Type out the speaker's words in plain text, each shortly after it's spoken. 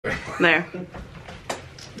There.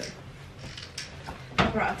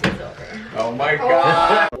 Oh my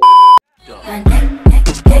god.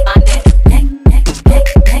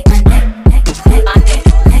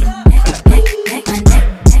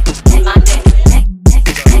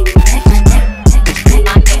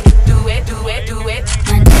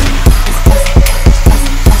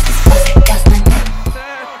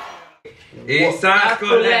 Esas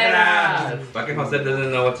culeras. Fucking Jose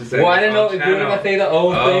doesn't know what to say. Well, I didn't know if you were gonna say the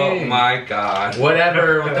old thing. Oh my god.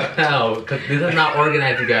 Whatever, what the hell? Because this is not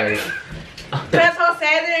organized, you guys. Because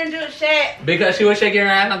Jose didn't do shit. Because she was shaking her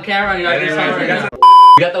ass on camera and you're like, sorry. You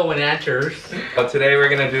got the one answers. So today we're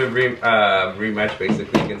gonna do a rematch,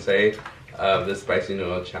 basically, you can say, of the spicy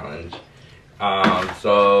noodle challenge.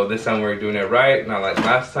 So this time we're doing it right, not like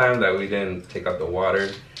last time that we didn't take out the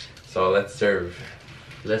water. So let's serve.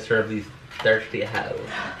 Let's serve these thirsty hoes.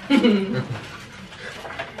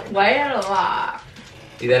 Why a lot?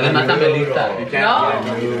 Y dale más a Melissa. You can't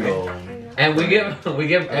eat a noodle. And we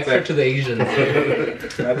give extra to the Asians.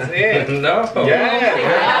 That's it. No. Yeah.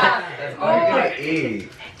 Yeah. All you gotta eat.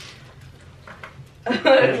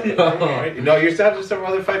 No, you still have to serve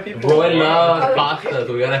other 5 people. Roy loves pasta,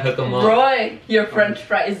 so we gotta hook him up. Roy, your French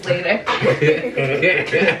fries later.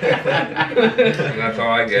 That's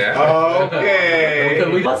all I get. Okay.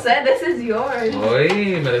 Jose, this is yours.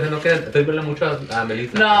 Oye, Melissa no quiere servirle mucho a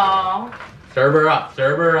Melissa. No. Serve her up,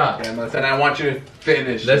 serve her up. Yeah, and I want you to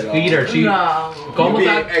finish. Let's feed her. She, No. ¿Cómo Be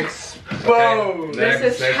está? exposed. Okay. This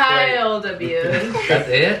is Next child abuse. That's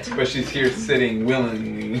it? But she's here sitting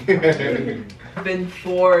willingly. Been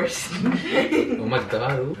forced. Oh my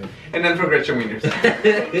god. And then for Gretchen Wieners.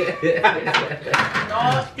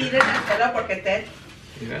 No, tiren el celo porque Ted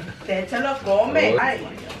se lo come. Ay.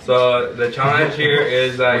 So the challenge here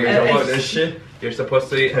is you're supposed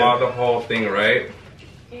to eat all the whole thing, right?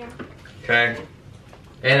 Yeah. Okay.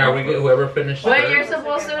 And are we whoever finished Wait, first? you're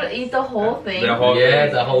supposed to eat the whole thing? The whole Yeah,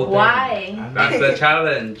 thing. the whole thing. Why? That's the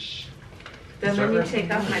challenge. Then let me take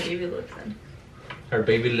off my baby lips then. Her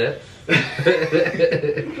baby lips.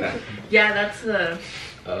 Yeah, that's the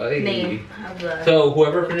Ay. name of the... So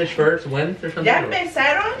whoever finished first wins or something? ¿Ya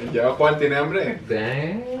empezaron? Ya Juan tiene hambre.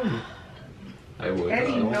 Damn. I would.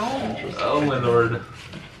 Eddie, no. Oh my lord.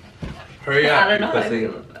 Hurry up. I don't know how I pussy. feel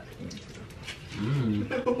about that. Mm.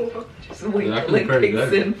 Just wait They're till actually it pretty kicks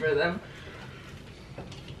good. in for them.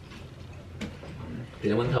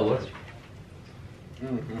 Tiene buen sabor.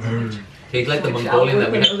 Tastes like the Mongolian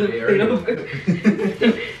that we have today earlier.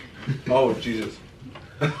 Oh, Jesus.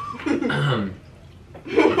 I'm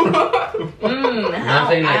not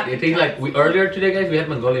saying like it tastes like earlier today, guys. We had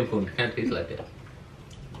Mongolian food. It can't taste like it.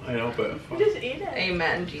 I know, but Just eat it.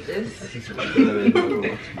 Amen, Jesus.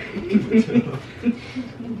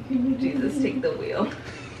 Jesus, take the wheel.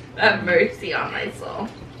 Have mercy on my soul.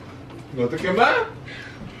 ¿No te quema?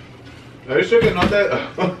 Are you sure que no te...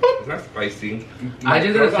 It's not spicy. I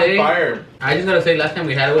just gotta say, fire. I just gotta say, last time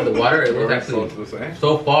we had it with the water, it was actually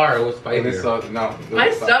so far it was spicy. No.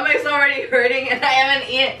 My stomach's already hurting and I haven't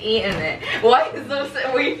eaten it. Why is this?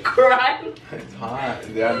 Were you crying? It's hot.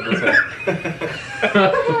 Yeah,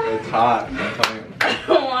 it's hot. I'm telling you. I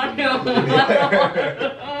don't want to.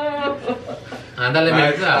 Andale, My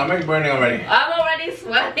Melissa. stomach's burning already. I'm already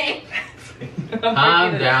sweating.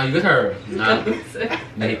 Calm down. You guys are not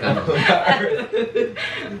Mexicano.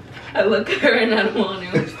 I look at her and I don't want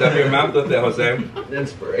to. Stuff your mouth with it, Jose.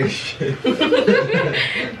 Inspiration.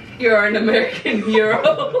 You're an American hero.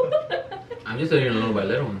 I'm just eating little by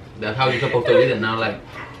little. That's how you're supposed to eat it now, like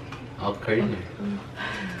all crazy.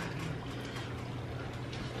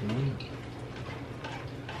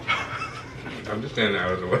 I'm just standing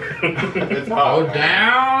out of the way. It's hot. Oh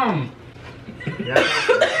damn!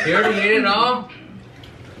 You already ate it all?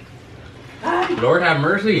 Lord have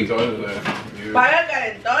mercy. Paga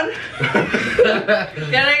calentón.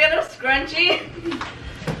 Can I get a scrunchie?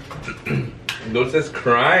 Dulce's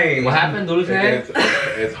crying. What happened, Dulce?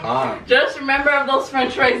 It's hot. Just remember of those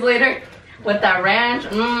french fries later. With that ranch.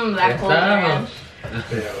 Mmm, that cold ranch.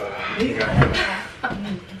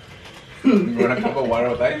 You want a cup of water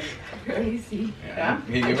with ice? Crazy. Yeah.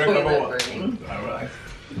 Yeah. Give her a cup of water. Alright.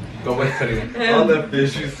 Go with setting. All the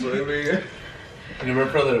fish you swimming. Remember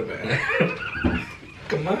for a little bit.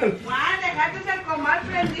 Come on. Dejaste el comal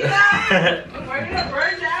prendida. We're gonna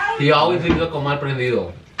burn down. He always leaves the comal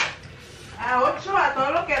prendido. A 8 a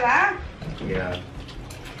todo lo que da. Yeah.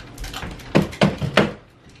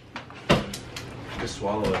 Just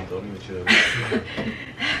swallow it. Don't even chew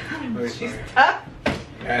it. She's tough.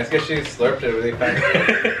 Yeah, it's because she slurped it really fast.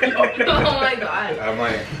 Oh my god. I'm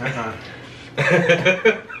like,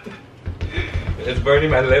 It's burning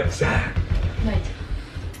my lips. My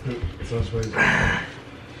so spicy.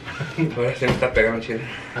 Ahora se me está pegando chile.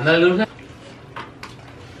 Ándale, Dulce.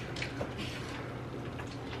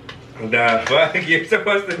 The fuck? You're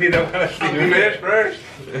supposed to be the one to You finish first.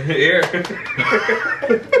 Here.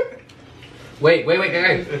 Wait,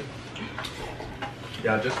 guys.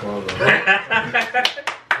 Yeah, just swallow them.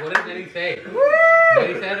 What did Nettie say?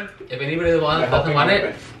 Nettie said if anybody doesn't want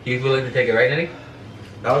it, he's willing to take it, right, Nettie?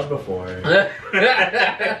 That was before.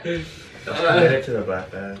 Get it to the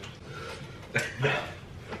black bag.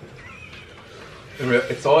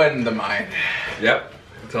 It's all in the mind. Yep.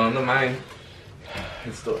 It's on the mind.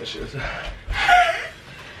 It's delicious.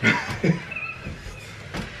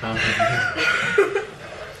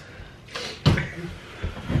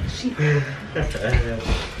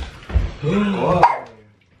 Whoa.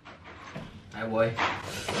 Hi, boy.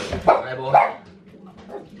 Hi, boy.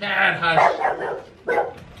 Dad, hush.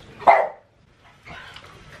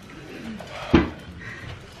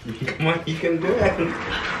 Come on, you can do it.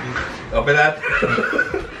 Open that.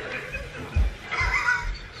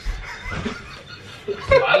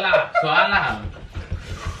 Suala.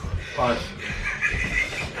 Fun.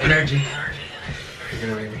 Energy. You're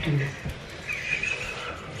gonna make me.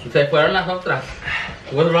 Se fueron las otras.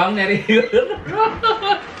 What's wrong, Nettie? What's wrong?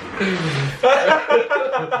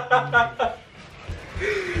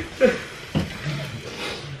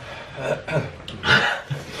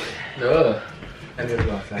 No. I need to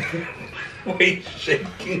go outside. Wait,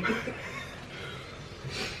 shaking.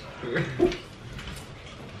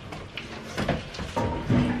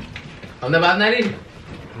 ¿Dónde vas, Nettie?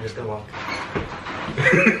 I'm just gonna walk.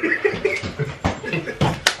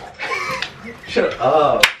 Shut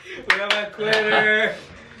up. We have a quitter.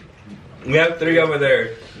 We have 3 over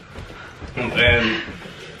there. And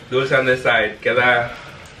Dulce on this side. Queda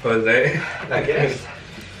Jose. I guess.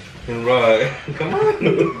 And Roy. Come on.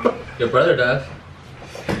 Your brother does.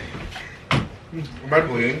 Am I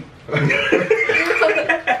bleeding?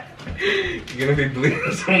 You're gonna be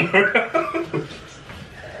bleeding somewhere else.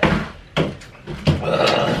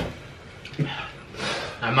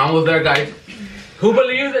 My mom was there, guys. Who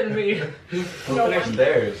believes in me? Who finished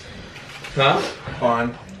theirs? Huh?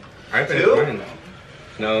 Fun. I finished 2? mine.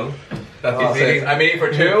 No. That's Oh, what it says. I'm eating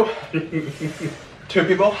for 2. 2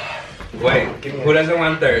 people. Wait, who doesn't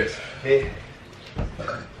want theirs? Hey.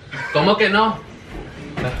 ¿Cómo que no?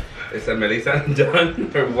 Is it Melissa and John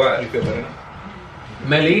or what? You feel better?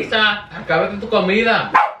 Melissa, acábate tu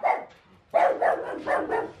comida.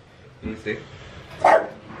 Let me see.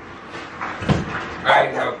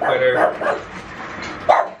 Alright, no quitter.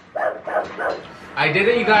 I did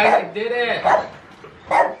it, you guys. I did it.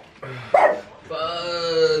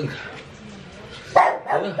 Fuck.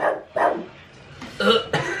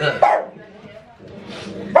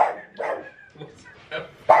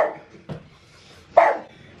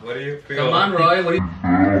 What do you feel? Come on, Roy. What do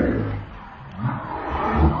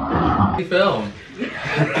you feel?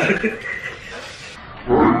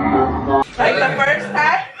 Like the first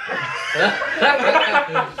time?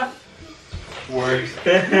 Worse.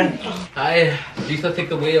 Ay, Jesus, take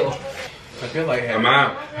the wheel. I feel like Come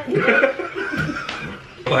on.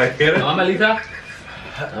 Like it? Come on, Melissa.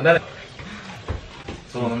 Ándale.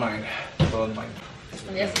 It's all in the mind. It's all in the mind.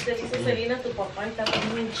 Ya se te dice Selena, tu papá está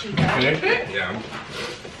muy chica. Finish it? Yeah.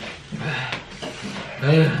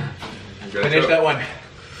 Finish that one.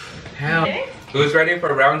 How? Who's ready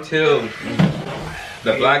for round 2?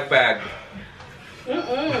 The black bag.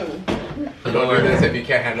 Don't do this if you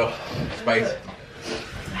can't handle spice.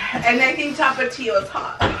 And I think Tapatio is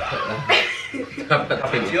hot.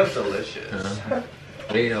 It feels delicious.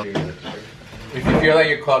 If you feel like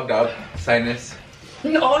you're clogged up, sinus,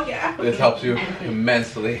 Oh, yeah. this helps you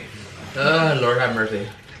immensely. Lord have mercy.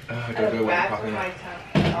 Don't do what you're talking about.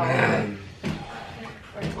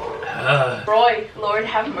 Roy, Lord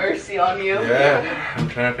have mercy on you. Yeah, I'm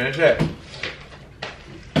trying to finish it.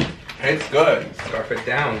 It's good. Scarf it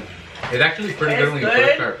down. It's actually pretty good when you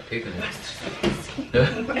first start tasting it.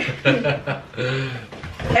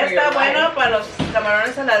 Está bueno para los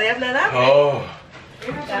camarones a la 10 le da. Oh.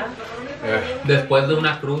 Ya. Yeah. Después de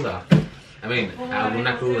una cruda. I mean,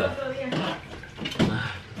 una cruda.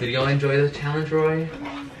 Did y'all enjoy the challenge, Roy?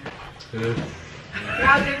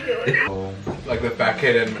 Like the fat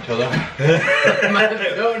kid in Matilda.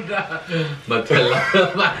 Matilla.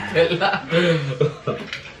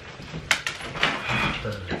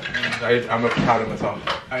 I'm proud of myself.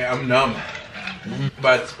 I'm numb.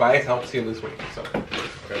 But spice helps you lose weight. So.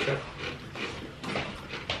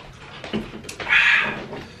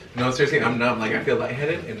 No, seriously, I'm numb. Like I feel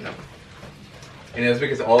lightheaded and numb. And it's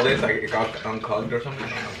because all this, like, it got unclogged or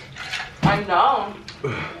something. I know.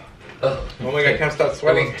 Oh my god, I can't stop It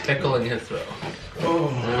sweating. was tickling his throat.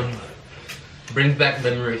 Oh. Brings back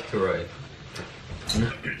memories to Roy.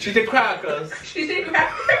 She did crackers. Cheese and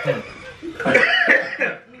crackers.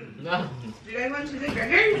 No. Do you guys want cheese and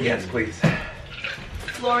crackers? Yes, please.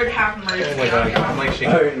 Lord have mercy. Oh my god, I'm like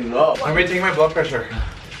shaking. no. I'm gonna take my blood pressure.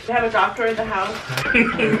 We have a doctor in the house.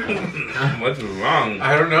 What's wrong?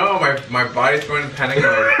 I don't know, my body's going in panic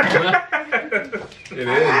mode. It is.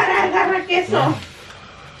 Agarra queso.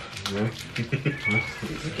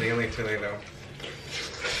 Nearly too late though.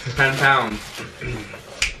 10 pounds.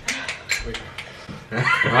 Wait.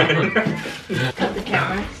 Cut the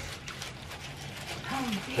camera.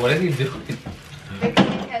 What is he doing?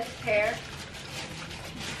 Fixing his hair.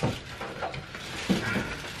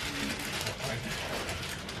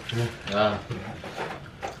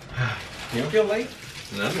 You don't feel late?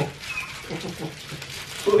 No. I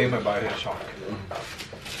think my body is shocked.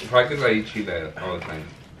 Probably because I eat cheetah all the time.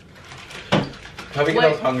 Probably because I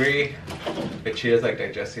was hungry. The cheetah's like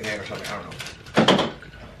digesting it or something. I don't know.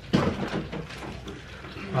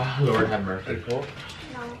 Ah, Lord have mercy. Pretty cool.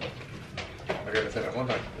 No. I gotta say that one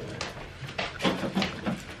time.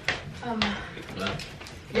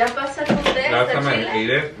 ¿Ya pasaste ustedes Last el time I chile? ate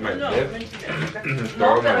it, my No, dip,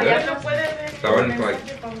 no, my pero ya lip, no puede ver. that one's like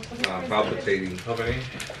palpitating. How many?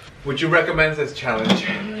 Would you recommend this challenge?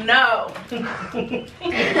 No.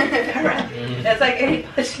 That's like getting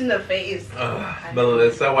punched in the face.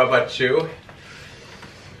 Melissa, what about you?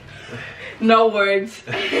 No words.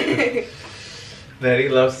 Daddy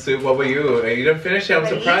loves soup. What about you? You didn't finish it. I'm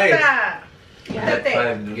surprised.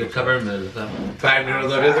 Quítate. You're covering Melissa. 5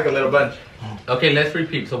 noodles. That is like a little bunch. Okay, let's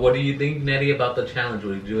repeat. So, what do you think, Nettie, about the challenge?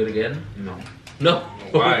 Will you do it again? No. No.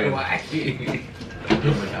 Why? Why?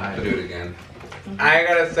 I'll do it again. I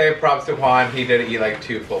gotta say props to Juan. He did eat like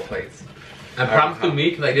 2 full plates. And props to me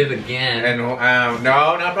because I did it again. And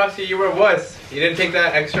no, not props to you. You were a wuss. You didn't take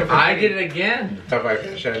that extra. I did it again. If I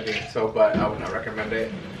finish anything, so but I would not recommend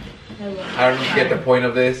it. I don't get the point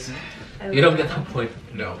of this. You don't get that point.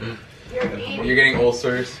 No. You're eating. You're getting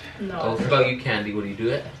ulcers. Oh, No. what about you, Candy? Would you do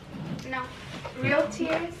it? No. Real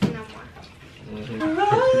tears? No more.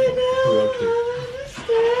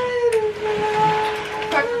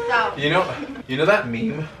 Perfect out. You know that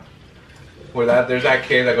meme where there's that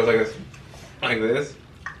kid that goes like this,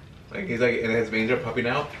 like he's like and his veins are popping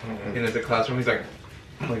out, and in the classroom he's like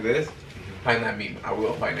this. Find that meme. I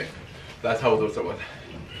will find it. That's how Lusa was.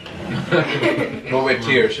 But with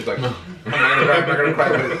tears, she's like, I'm not gonna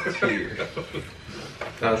cry with tears.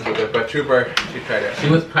 That was good. But Trooper, she tried it. She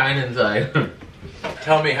was crying inside.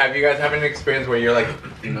 Tell me, have you guys had an experience where you're like,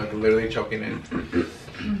 literally choking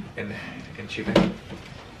in chicken?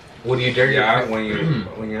 Would you dare? Yeah, when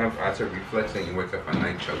you have acid reflux and you wake up at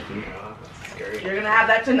night choking. Yeah, that's scary. You're gonna have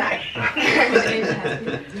that tonight.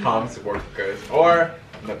 Tom's work good. Or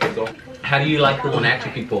the pizzle. How do you like the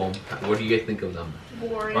Wenatchee people? What do you guys think of them?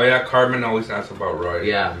 Boring. Oh yeah, Carmen always asks about Roy.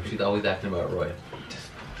 Yeah, she's always asking about Roy.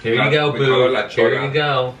 Here you We go, call boo. her La Here Chora. you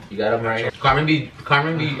go. You got him right. Carmen be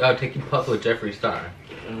taking puffs with Jeffree Star.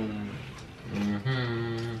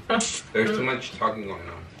 There's too much talking going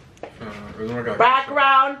on.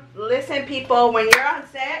 Background. Listen, people. When you're on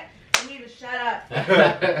set, you need to shut up.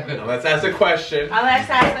 Now let's ask a question. Let's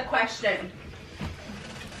ask the question.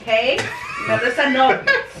 Okay? Melissa, no.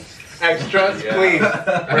 Extras, Yeah. please.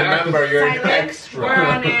 Remember, you're an Silence. We're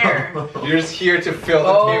on extra. air. You're just here to fill the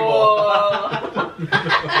Oh. table.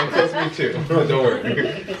 Includes me too. Don't worry.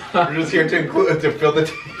 You're just here to fill the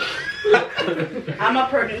table. I'm a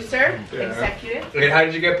producer, Yeah. executive. And how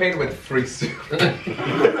did you get paid? With free soup. And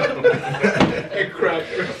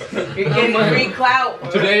crackers. You're getting free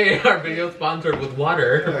clout. Today, our video is sponsored with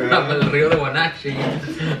water from El Rio de Wenatchee.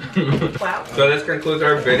 Wow. So this concludes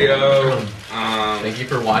our video. Thank you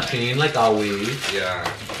for watching, like always. Yeah,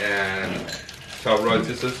 and tell Roy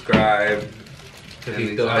to subscribe. Because And he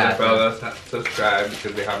these still other has fellas subscribe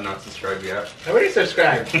because they have not subscribed yet. I already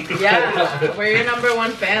subscribed. Yeah, we're your number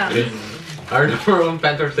one fan. Our number one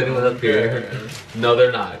fans are sitting with us here. No,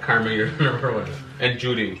 they're not. Carmen, you're number one. And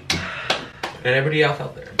Judy. And everybody else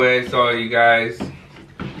out there. Anyway, so you guys,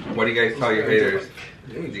 what do you guys tell your haters?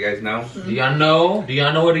 Do you guys know? Do y'all know? Do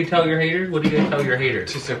y'all know what you tell your haters? What do you guys tell your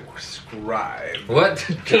haters? To subscribe. What?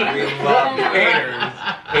 We love haters.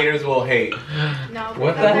 Haters will hate. No.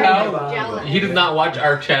 What the because hell? I'm jealous. He does not watch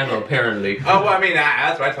our channel, apparently. Oh, well, I mean,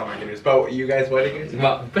 that's what I tell my haters. But you guys, what do you guys?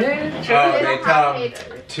 Well, bitch. Oh, They they don't tell have them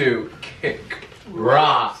haters. to kick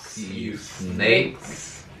Rocks, you you snakes.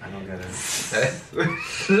 I don't get it.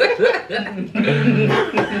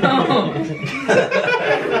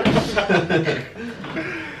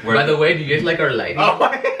 By the way, do you guys like our lighting? Oh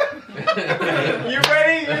my. You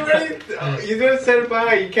ready? You ready? You just said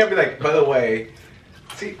bye. You can't be like, by the way.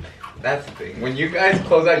 See, that's the thing. When you guys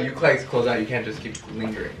close out, you guys close out. You can't just keep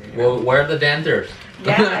lingering. You know? Well, where are the dancers?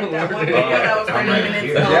 Yeah, like that one video that was 30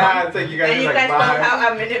 minutes long. Yeah, it's like you guys And are you like, guys bye. closed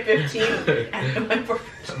out at minute 15. And it went for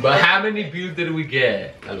But how many views did we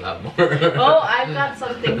get? A lot more. Oh, I've got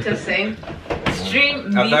something to say.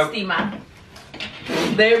 Stream I thought- Beastima.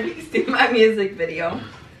 Their Beastima music video.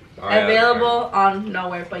 Oh, yeah, Available on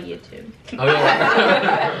nowhere but YouTube. Oh,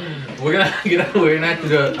 yeah. we're gonna have to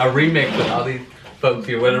do a remix with all these folks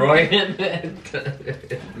here with Roy in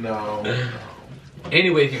it. No.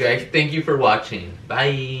 Anyways, you guys, thank you for watching.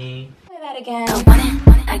 Bye. That again. I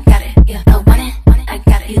want it, I got it. Yeah, I want it, I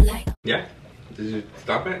got it. You like. Yeah. Did you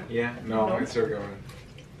stop it? Yeah, no, it's still going.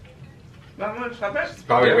 Vamos, stop it. It's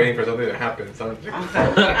probably Yeah. waiting for something to happen. Something.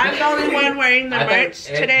 I'm the only one wearing the I merch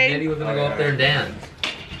thought today. Eddie was gonna go up there and dance.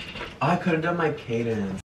 I could have done my cadence.